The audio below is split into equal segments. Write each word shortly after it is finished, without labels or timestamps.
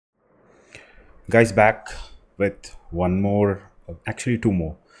Guys, back with one more, actually two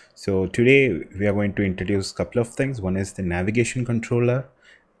more. So today we are going to introduce a couple of things. One is the navigation controller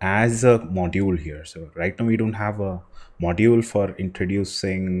as a module here. So right now we don't have a module for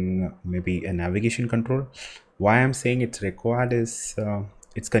introducing maybe a navigation control. Why I'm saying it's required is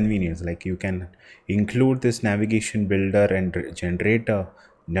it's convenience. Like you can include this navigation builder and generate a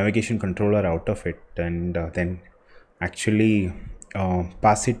navigation controller out of it, and then actually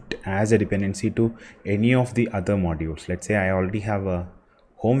pass it as a dependency to any of the other modules. Let's say I already have a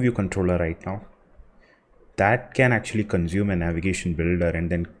home view controller right now that can actually consume a navigation builder and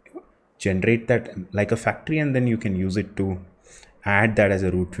then generate that like a factory, and then you can use it to add that as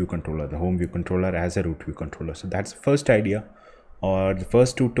a root view controller, the home view controller as a root view controller. So that's the first idea or the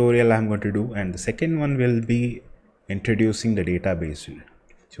first tutorial I'm going to do, and the second one will be introducing the database.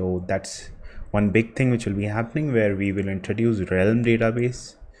 So that's one big thing which will be happening, where we will introduce realm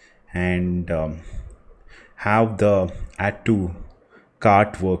database and have the add to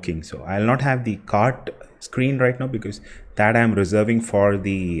cart working. So I'll not have the cart screen right now because that I'm reserving for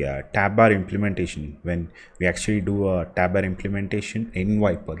the tab bar implementation. When we actually do a tab bar implementation in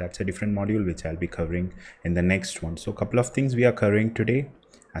VIPER, that's a different module which I'll be covering in the next one. So a couple of things we are covering today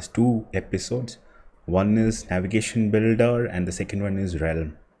as two episodes. One is navigation builder and the second one is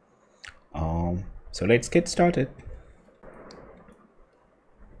realm. So let's get started.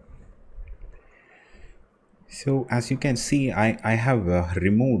 So as you can see, I have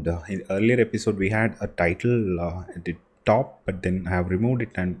removed in earlier episode we had a title at the top, but then I have removed it,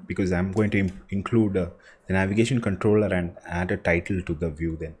 and because I'm going to include the navigation controller and add a title to the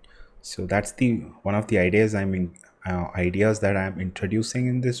view then. So that's the one of the ideas ideas that I'm introducing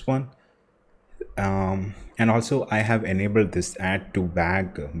in this one. And also I have enabled this add to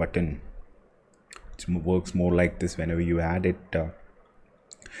bag button. It works more like this. Whenever you add it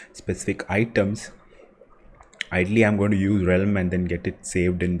specific items, ideally I'm going to use realm and then get it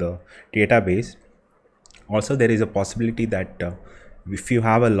saved in the database. Also there is a possibility that if you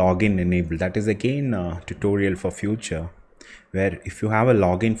have a login enabled, that is again a tutorial for future, where if you have a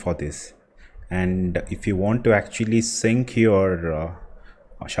login for this and if you want to actually sync your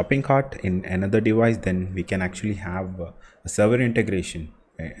shopping cart in another device, then we can actually have a server integration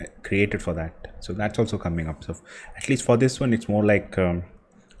created for that. So that's also coming up. So at least for this one, it's more like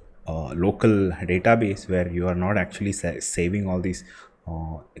local database where you are not actually saving all these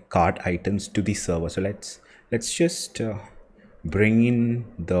cart items to the server. So let's just bring in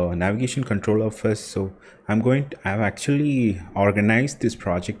the navigation controller first. So I've actually organized this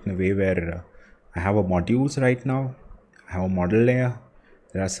project in a way where I have a modules right now. I have a model layer.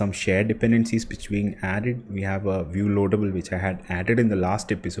 There are some shared dependencies which being added. We have a view loadable which I had added in the last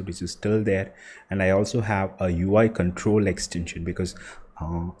episode, which is still there, and I also have a UI control extension because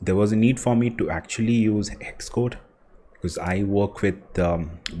there was a need for me to actually use hex code, because I work with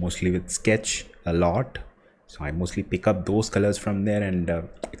mostly with Sketch a lot, so I mostly pick up those colors from there, and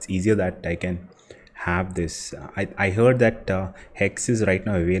it's easier that I can have this. I heard that hex is right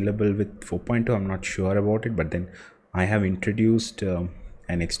now available with 4.2. I'm not sure about it, but then I have introduced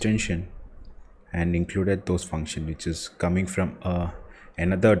an extension and included those functions, which is coming from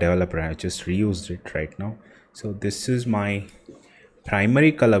another developer. I just reused it right now. So this is my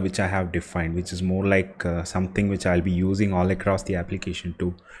primary color which I have defined, which is more like something which I'll be using all across the application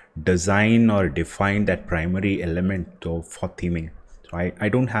to design or define that primary element for theming. So I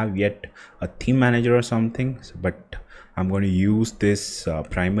don't have yet a theme manager or something, but I'm going to use this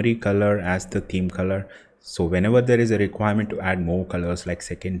primary color as the theme color. So whenever there is a requirement to add more colors like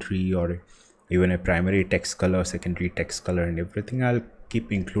secondary or even a primary text color, secondary text color and everything, I'll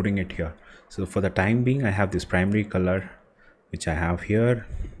keep including it here. So for the time being, I have this primary color which I have here,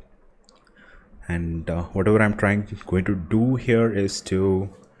 and whatever I'm going to do here is to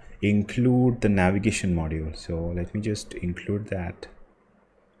include the navigation module. So let me just include that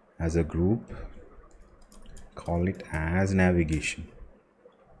as a group, call it as navigation.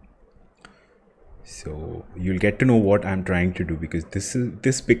 So you'll get to know what I'm trying to do, because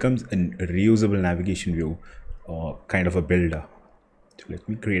this becomes a reusable navigation view kind of a builder. So let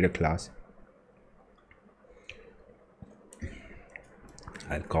me create a class.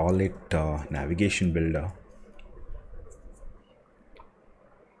 I'll call it navigation builder.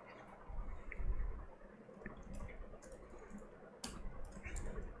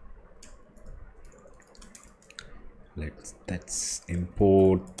 Let's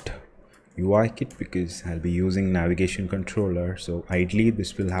import UI kit because I'll be using navigation controller. So ideally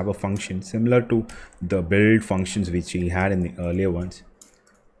this will have a function similar to the build functions which we had in the earlier ones.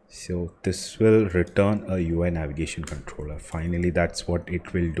 So this will return a UI navigation controller. Finally, that's what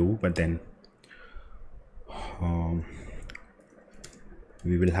it will do. But then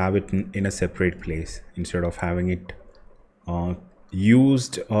we will have it in a separate place instead of having it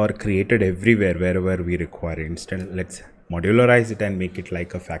used or created everywhere wherever we require it. Instead, let's modularize it and make it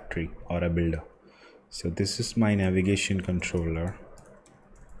like a factory or a builder. So this is my navigation controller.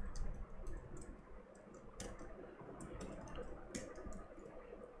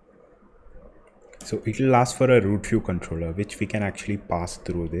 So it will ask for a root view controller, which we can actually pass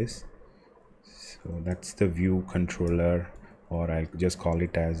through this. So that's the view controller, or I'll just call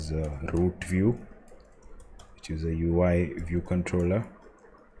it as root view, which is a UI view controller.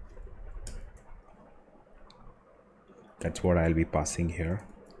 That's what I'll be passing here.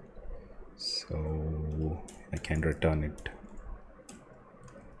 So I can return it.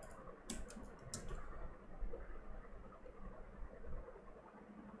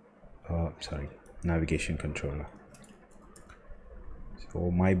 Sorry, navigation controller.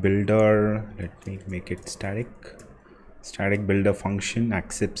 So my builder, let me make it static. Static builder function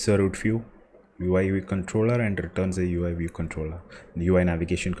accepts a root view UI view controller and returns a UI view controller, UI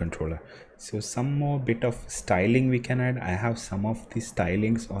navigation controller. So some more bit of styling we can add. I have some of the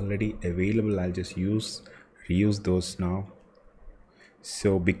stylings already available. I'll just reuse those now.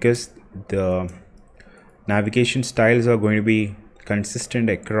 So because the navigation styles are going to be consistent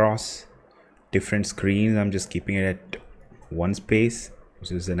across different screens, I'm just keeping it at one space,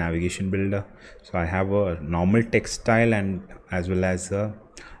 which is the navigation builder. So I have a normal text style and as well as a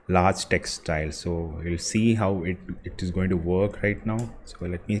large text style. So you'll see how it is going to work right now. So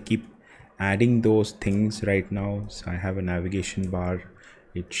let me keep adding those things right now. So I have a navigation bar.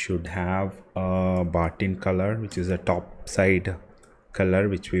 It should have a bar tint color, which is a top side color,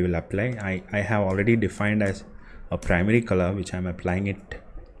 which we will apply. I have already defined as a primary color, which I'm applying it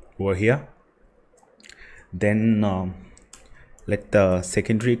over here. Then let the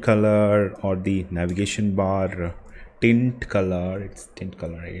secondary color or the navigation bar tint color, it's tint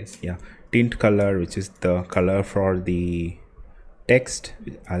color I guess, yeah, tint color, which is the color for the text,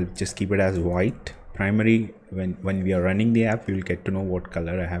 I'll just keep it as white. Primary, when we are running the app, we will get to know what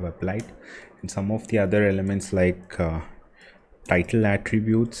color I have applied. And some of the other elements like title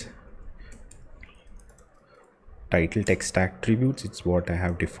attributes, title text attributes, it's what I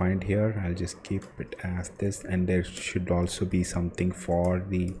have defined here. I'll just keep it as this, and there should also be something for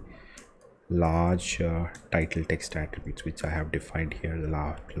the large title text attributes, which I have defined here, the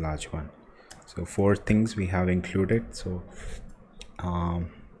large one. So 4 things we have included. So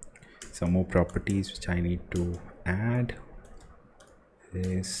some more properties which I need to add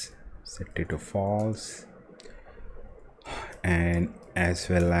is set it to false, and as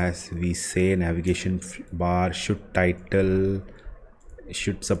well as we say navigation bar should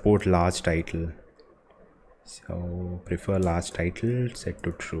support large title. So prefer large title, set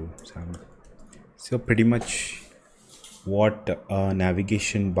to true. So pretty much what a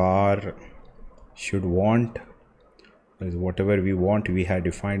navigation bar should want is whatever we want we have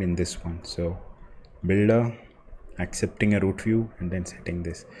defined in this one. So builder, accepting a root view, and then setting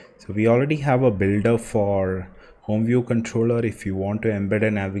this. So we already have a builder for home view controller. If you want to embed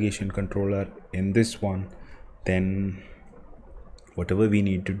a navigation controller in this one, then whatever we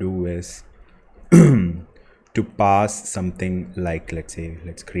need to do is to pass something like,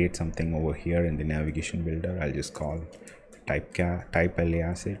 let's create something over here in the navigation builder. I'll just call type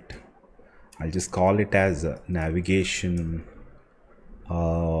alias it. I'll just call it as a navigation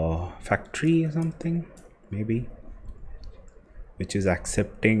factory or something maybe, which is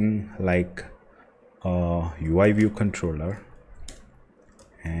accepting like UI view controller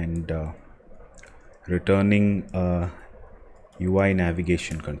and returning a UI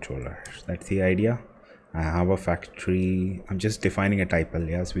navigation controller. That's the idea. I have a factory. I'm just defining a type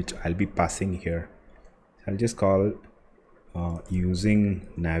alias which I'll be passing here. I'll just call using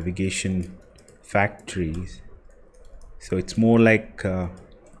navigation factories. So it's more like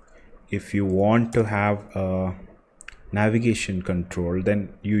if you want to have a navigation control,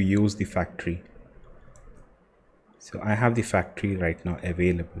 then you use the factory. So I have the factory right now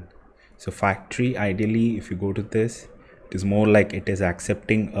available. So factory, ideally, if you go to this, it is more like it is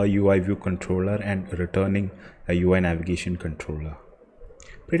accepting a UI view controller and returning a UI navigation controller.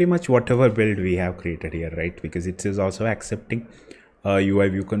 Pretty much whatever build we have created here, right? Because it is also accepting a UI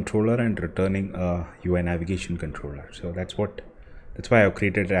view controller and returning a UI navigation controller. So that's why I've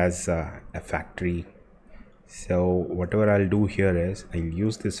created it as a factory. So whatever I'll do here is I'll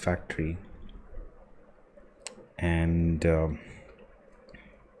use this factory and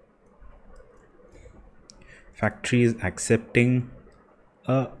factory is accepting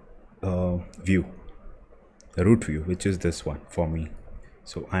a view, a root view, which is this one for me.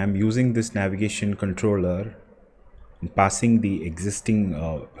 So I am using this navigation controller and passing the existing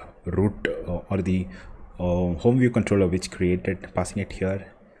root or the home view controller which created, passing it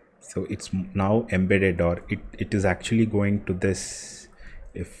here. So it's now embedded, or it is actually going to this.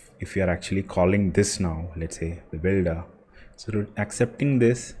 If you are actually calling this now, let's say the builder, so accepting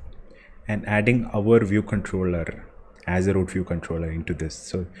this and adding our view controller as a root view controller into this,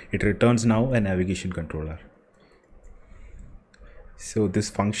 so it returns now a navigation controller. So this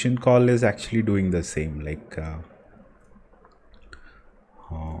function call is actually doing the same, like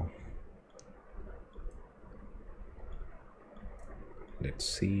let's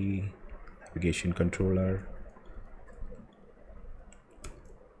see, navigation controller.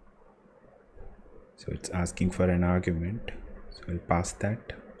 So it's asking for an argument, so I'll pass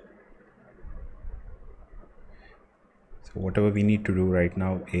that. So whatever we need to do right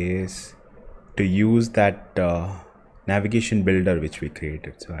now is to use that navigation builder which we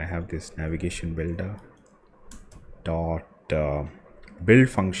created. So I have this navigation builder dot build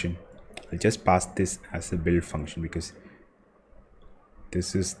function. I'll just pass this as a build function because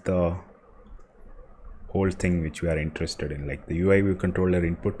this is the whole thing which we are interested in, like the UI view controller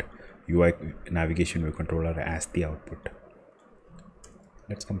input, UI navigation view controller as the output.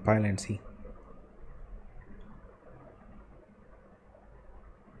 Let's compile and see.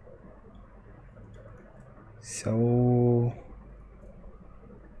 So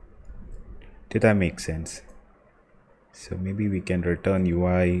did that make sense? So maybe we can return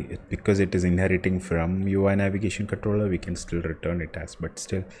UI, because it is inheriting from UI navigation controller, we can still return it as, but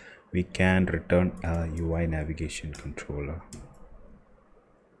still we can return a UI navigation controller.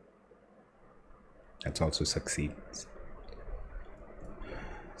 That's also succeeds.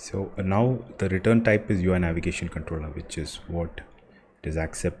 So now the return type is UI navigation controller, which is what it is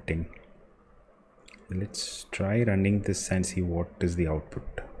accepting. Let's try running this and see what is the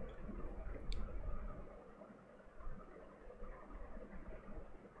output.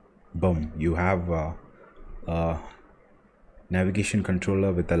 Boom, you have a navigation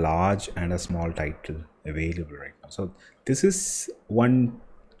controller with a large and a small title available right now. So this is one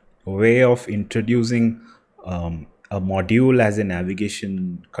way of introducing a module as a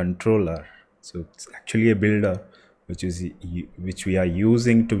navigation controller. So it's actually a builder which we are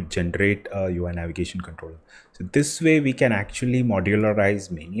using to generate a UI navigation controller. So this way we can actually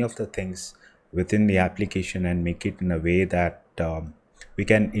modularize many of the things within the application and make it in a way that we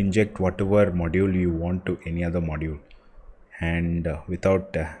can inject whatever module you want to any other module, and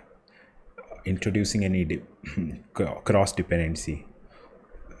without introducing any cross dependency.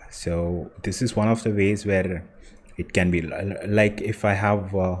 So this is one of the ways where it can be like if I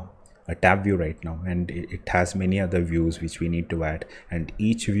have a tab view right now and it has many other views which we need to add, and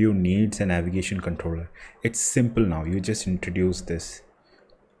each view needs a navigation controller. It's simple now. You just introduce this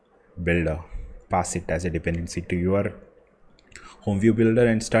builder, pass it as a dependency to your home view builder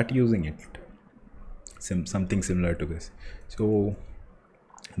and start using it. Something similar to this. So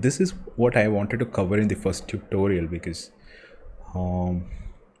this is what I wanted to cover in the first tutorial, because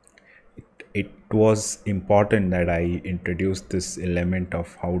it was important that I introduced this element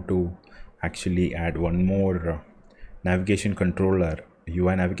of how to actually add one more navigation controller,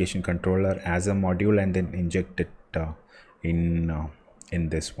 UI navigation controller as a module, and then inject it in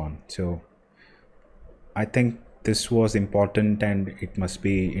this one. So I think this was important, and it must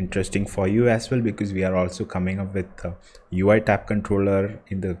be interesting for you as well, because we are also coming up with UI tab controller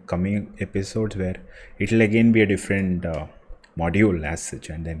in the coming episodes, where it will again be a different module as such,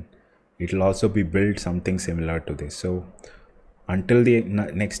 and then it will also be built something similar to this. So until the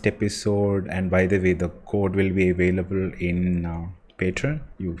next episode, and by the way, the code will be available in Patreon.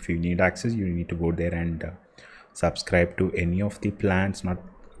 If you need access, you need to go there and subscribe to any of the plans.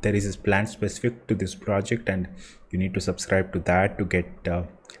 There is a plan specific to this project, and you need to subscribe to that to get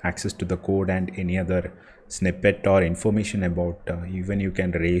access to the code and any other snippet or information about even you can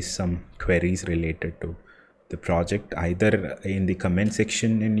raise some queries related to the project, either in the comment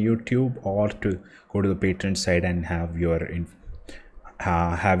section in YouTube, or to go to the Patreon side and have your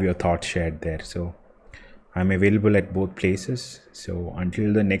thoughts shared there. So I'm available at both places. So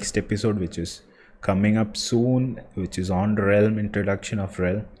until the next episode, which is coming up soon, which is on Realm, introduction of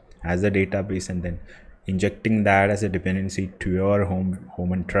Realm as a database, and then injecting that as a dependency to your home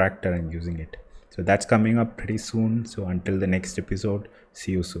interactor and using it. So that's coming up pretty soon. So until the next episode,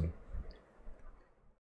 see you soon.